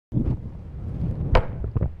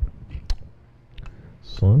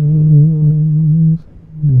Any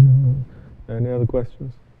other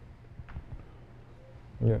questions?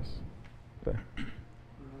 Yes. There. Every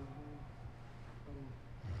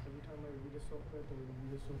time I read a sohbet or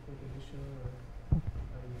read a sohbet edition or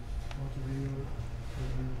I watch a video or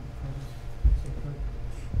you sohbet,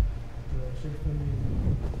 the Sheykh Effendi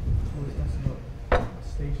always talks about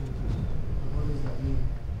stations. What does that mean?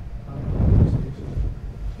 How do you do station?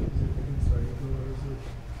 Is it against our ego or is it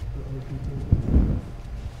for other people?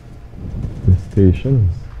 The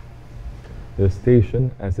stations. The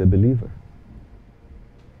station as a believer.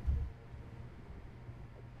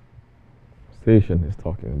 Station is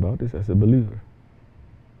talking about is as a believer.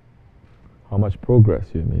 How much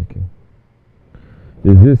progress you're making.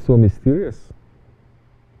 Is this so mysterious?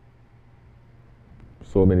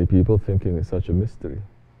 So many people thinking it's such a mystery.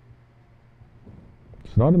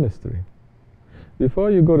 It's not a mystery.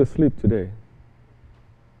 Before you go to sleep today,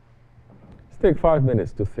 let's take 5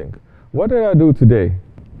 minutes to think. What did I do today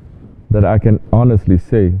that I can honestly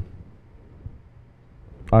say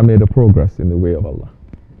I made a progress in the way of Allah?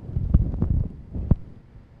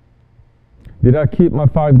 Did I keep my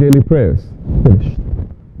 5 daily prayers? Finished.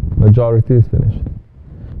 Majority is finished.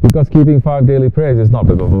 Because keeping 5 daily prayers is not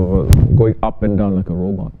going up and down like a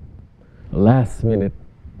robot. Last minute.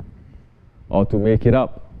 Or to make it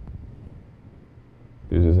up.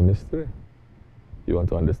 This is a mystery. You want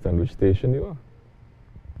to understand which station you are.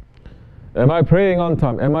 Am I praying on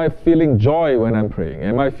time? Am I feeling joy when I'm praying?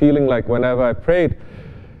 Am I feeling like whenever I prayed,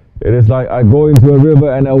 it is like I go into a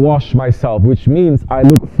river and I wash myself, which means I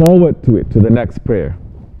look forward to it, to the next prayer.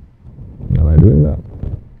 Am I doing that?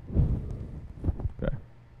 Okay.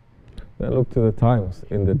 Then look to the times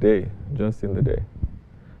in the day, just in the day,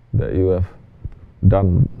 that you have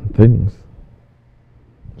done things.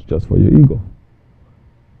 It's just for your ego.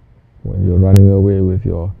 When you're running away with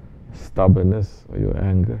your stubbornness or your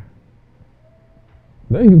anger,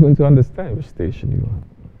 then you're going to understand which station you are.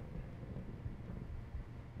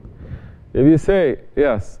 If you say,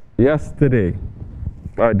 yes, yesterday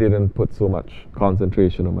I didn't put so much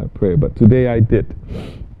concentration on my prayer, but today I did.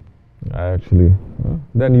 I actually,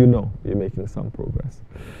 then you know you're making some progress.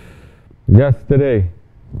 Yesterday,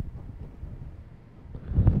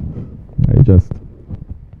 I just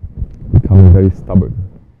become very stubborn.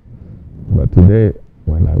 But today,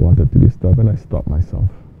 when I wanted to be stubborn, I stopped myself.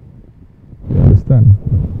 You understand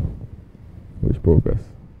which progress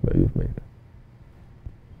that you've made?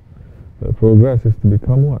 The progress is to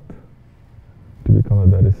become what? To become a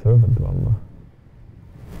better servant to Allah.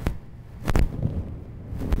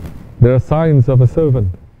 There are signs of a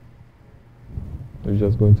servant. You're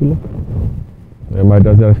just going to look.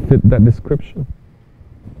 Does that fit that description?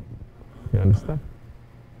 You understand?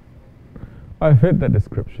 I fit that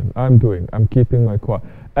description. I'm keeping my quiet.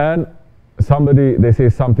 And somebody, they say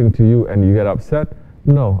something to you and you get upset.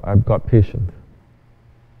 No, I've got patience.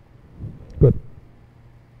 Good.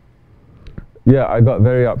 Yeah, I got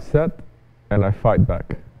very upset and I fight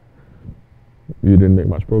back. You didn't make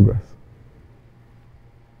much progress.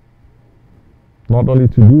 Not only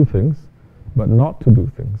to do things, but not to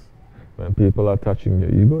do things. When people are touching your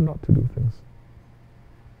ego, not to do things.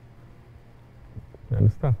 You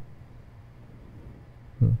understand?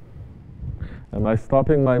 Am I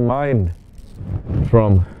stopping my mind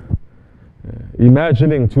from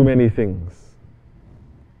imagining too many things?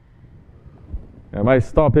 Am I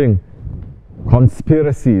stopping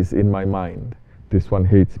conspiracies in my mind? This one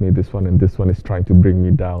hates me, this one, and this one is trying to bring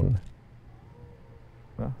me down.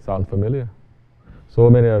 Sound familiar? So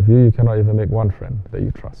many of you, you cannot even make one friend that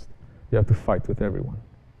you trust. You have to fight with everyone.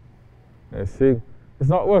 And see, it's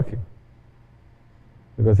not working.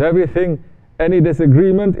 Because everything, any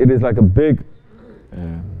disagreement, it is like a big,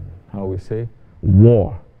 how we say,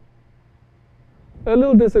 war. A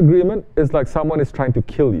little disagreement is like someone is trying to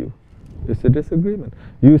kill you. It's a disagreement.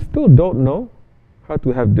 You still don't know how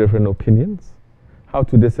to have different opinions, how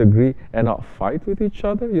to disagree and not fight with each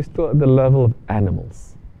other. You're still at the level of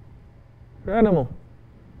animals. You're an animal.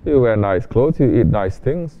 You wear nice clothes, you eat nice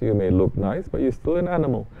things, you may look nice, but you're still an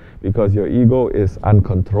animal because your ego is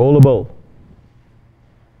uncontrollable.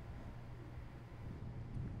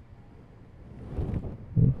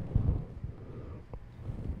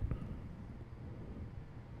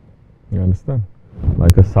 You understand?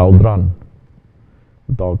 Like a Saldran,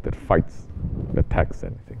 a dog that fights, attacks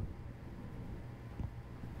anything.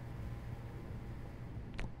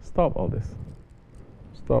 Stop all this.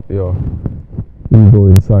 Stop your ego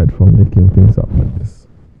inside from making things up like this.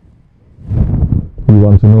 You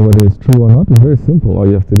want to know whether it's true or not? It's very simple. All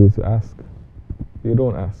you have to do is to ask. You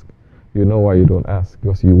don't ask. You know why you don't ask?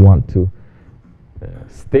 Because you want to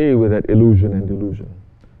stay with that illusion and delusion.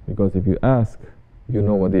 Because if you ask, you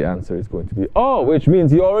know what the answer is going to be. Oh, which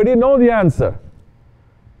means you already know the answer.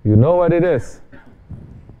 You know what it is.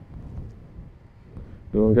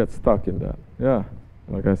 Don't get stuck in that. Yeah,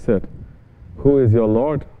 like I said, who is your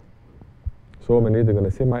Lord? So many, they're going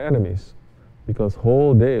to say, my enemies. Because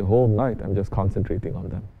whole day, whole night, I'm just concentrating on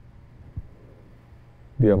them.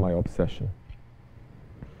 They are my obsession.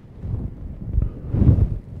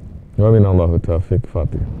 Wa min Allahu tawfiq,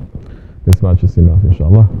 Fatih. This much is enough,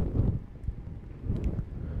 inshallah.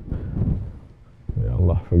 May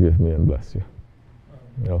Allah forgive me and bless you.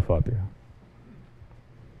 Ya Fatiha.